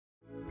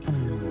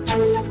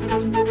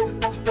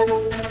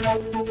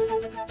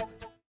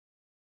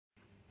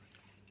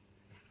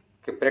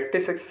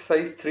practice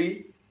exercise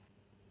 3.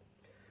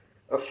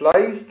 A fly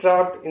is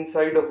trapped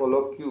inside a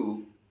hollow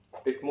cube.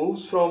 It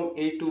moves from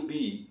A to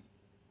B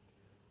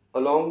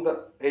along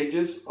the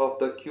edges of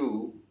the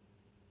cube,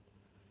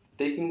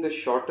 taking the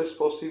shortest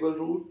possible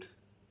route.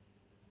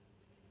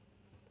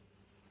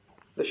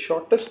 The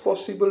shortest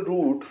possible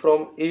route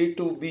from A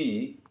to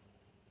B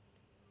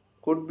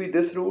could be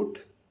this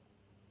route,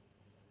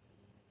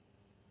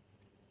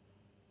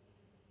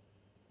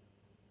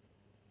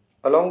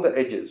 along the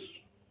edges,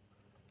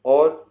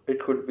 or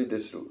it could be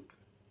this route,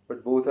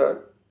 but both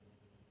are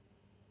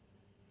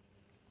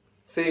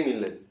same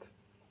in length.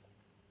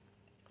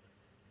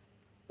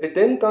 It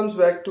then comes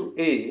back to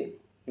A,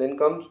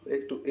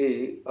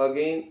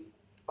 again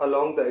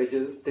along the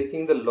edges,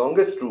 taking the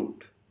longest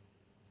route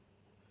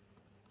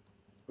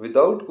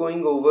without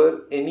going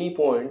over any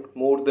point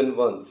more than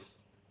once.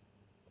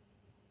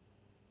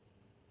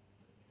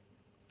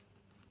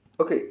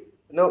 Okay,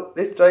 now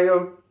let's try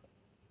out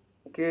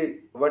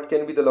what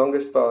can be the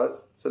longest path.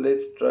 So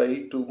let's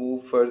try to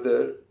move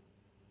further.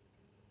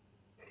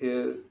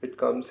 Here it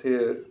comes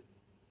here,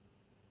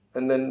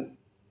 and then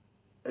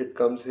it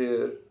comes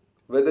here.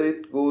 Whether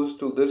it goes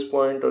to this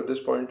point or this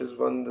point is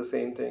the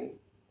same thing.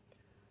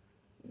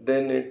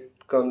 Then it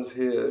comes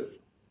here,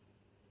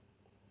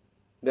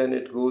 then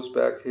it goes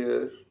back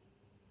here,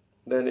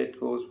 then it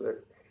goes back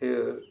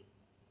here,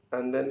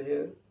 and then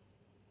here.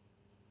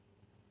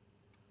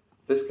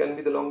 This can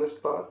be the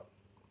longest path.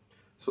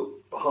 So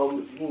how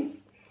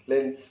many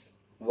lengths?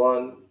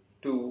 1,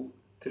 2,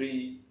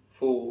 3,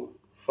 4,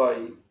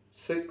 5,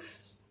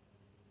 6.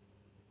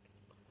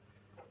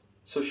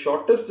 So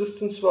shortest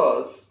distance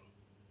was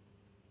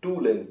 2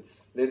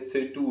 lengths, let's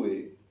say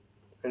 2A,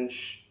 and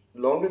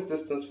longest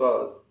distance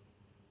was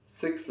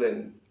 6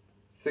 length,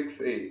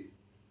 6A.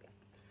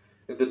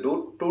 If the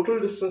total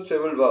distance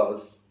traveled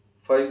was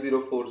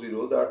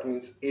 5040, that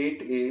means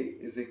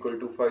 8A is equal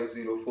to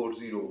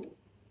 5040.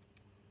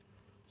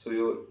 So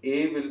your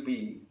A will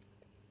be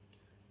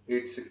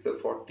 8 6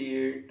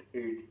 48,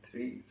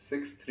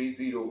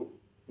 83630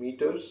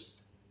 meters.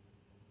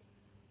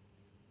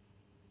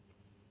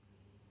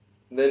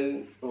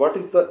 Then what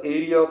is the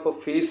area of a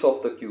face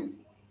of the cube?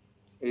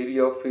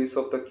 Area of face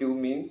of the cube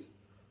means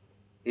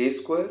A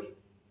square,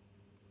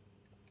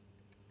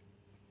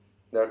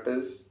 that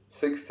is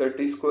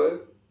 630 square,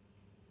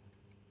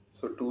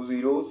 so 2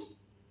 zeros.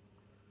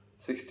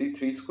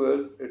 63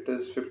 squares, it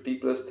is 50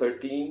 plus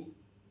 13,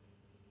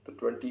 so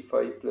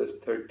 25 plus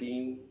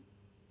 13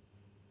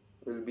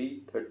 will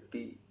be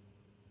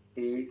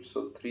 38,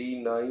 so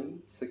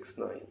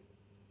 3969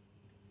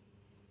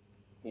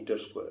 meter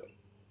square.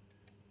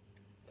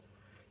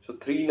 So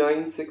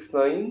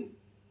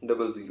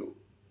 396900.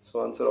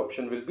 So answer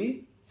option will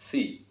be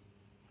C.